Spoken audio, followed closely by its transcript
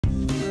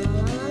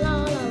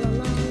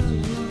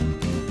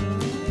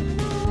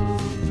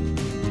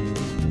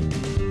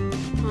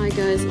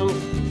Alright guys,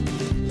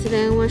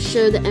 today I want to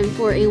show the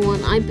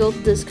M4A1. I built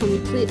this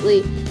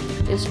completely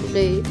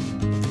yesterday,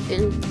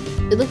 and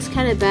it looks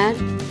kind of bad.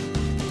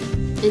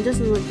 It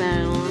doesn't look bad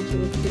at all, actually.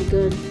 It looks pretty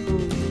good.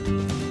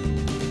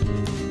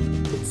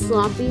 It's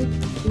sloppy,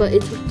 but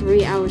it took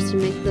 3 hours to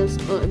make this.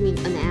 I mean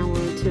an hour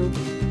or two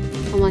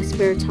on my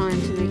spare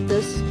time to make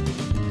this.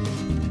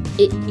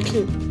 You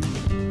can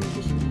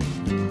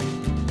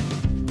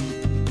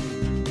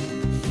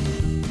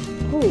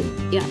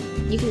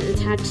you can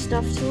attach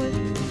stuff to it.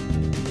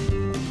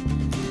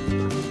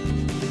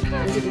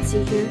 As you can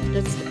see here,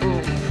 that's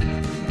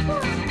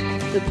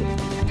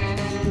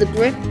the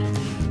grip.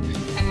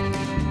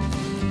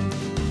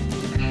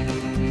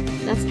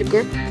 That's the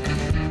grip. You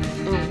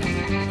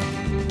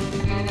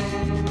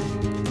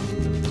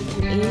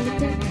can aim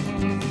with it.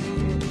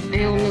 I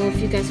don't know if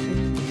you guys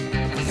can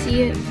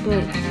see it,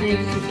 but yeah, you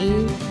can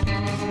aim.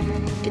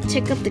 You can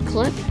take up the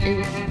clip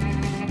and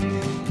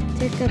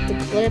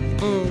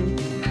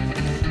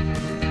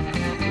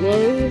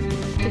load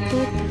the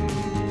clip,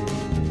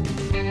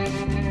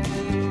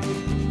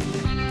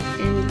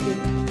 and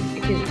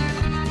you can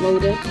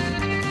load it.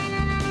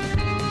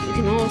 You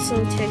can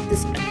also take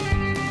this out.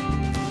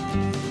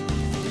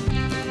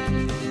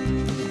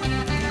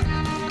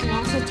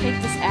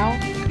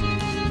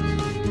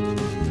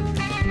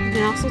 You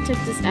can also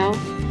take this out,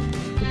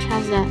 which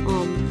has that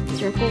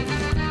circle.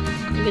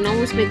 You can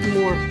always make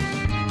more.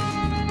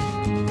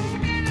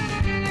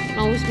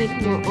 More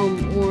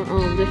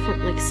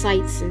different like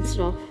sights and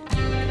stuff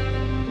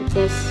like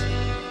this.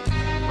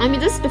 I mean,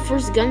 this is the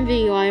first gun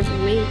video I ever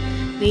made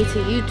to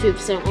YouTube,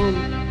 so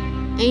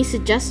any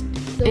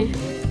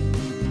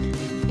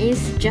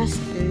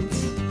suggestions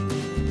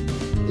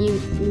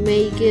you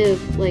may give,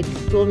 like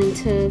building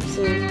tips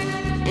or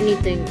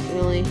anything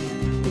really. I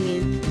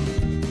mean,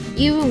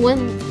 even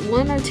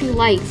one or two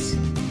likes,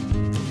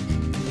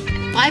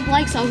 5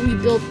 likes, I'll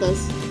rebuild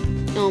this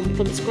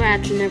from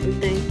scratch and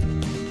everything.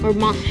 Or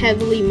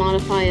heavily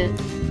modify it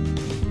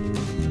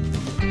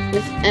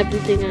with every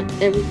piece of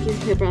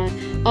paper. And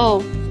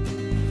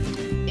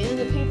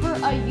the paper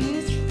I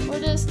used for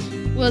this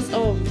was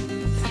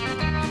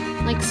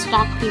like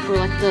stock paper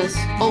like this.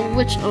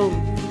 Which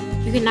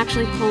you can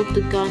actually hold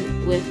the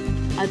gun with.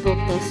 I built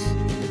this.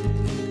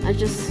 I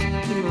just to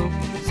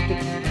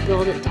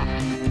build it to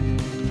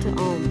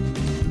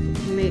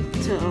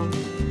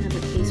have a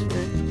case for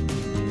it.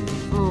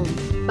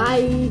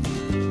 Bye.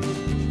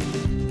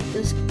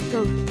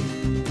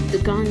 The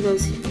gun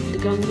goes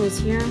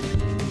here.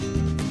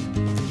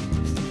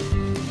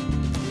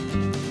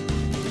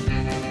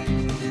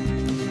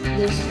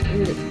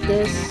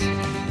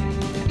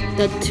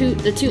 The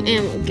two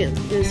ammo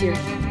goes here.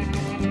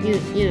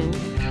 You know.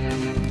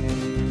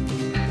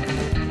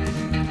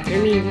 I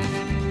mean,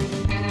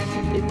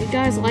 if you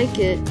guys like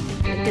it,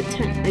 I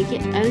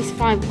get at least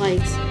 5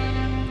 likes.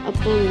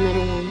 Upload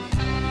another one.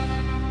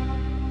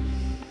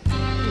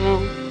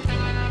 Well,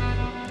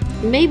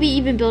 maybe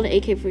even build an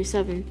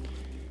AK-47,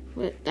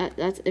 but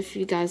that's if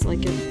you guys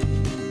like it.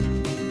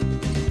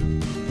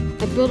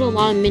 I built a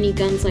lot of mini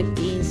guns like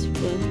these,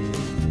 but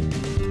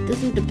this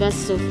isn't the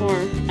best so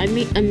far. I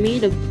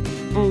made a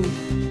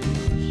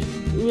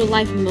real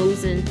life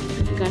Mosin.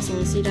 If you guys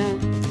want to see that,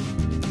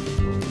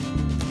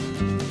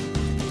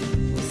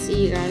 we'll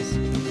see you guys.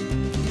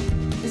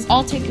 It's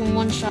all taken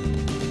one shot.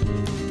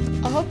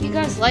 I hope you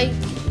guys like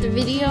the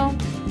video.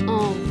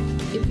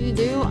 If you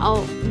do,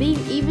 I'll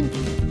maybe even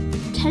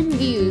 10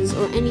 views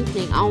or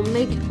anything, I'll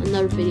make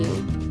another video.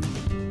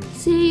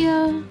 See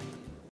ya!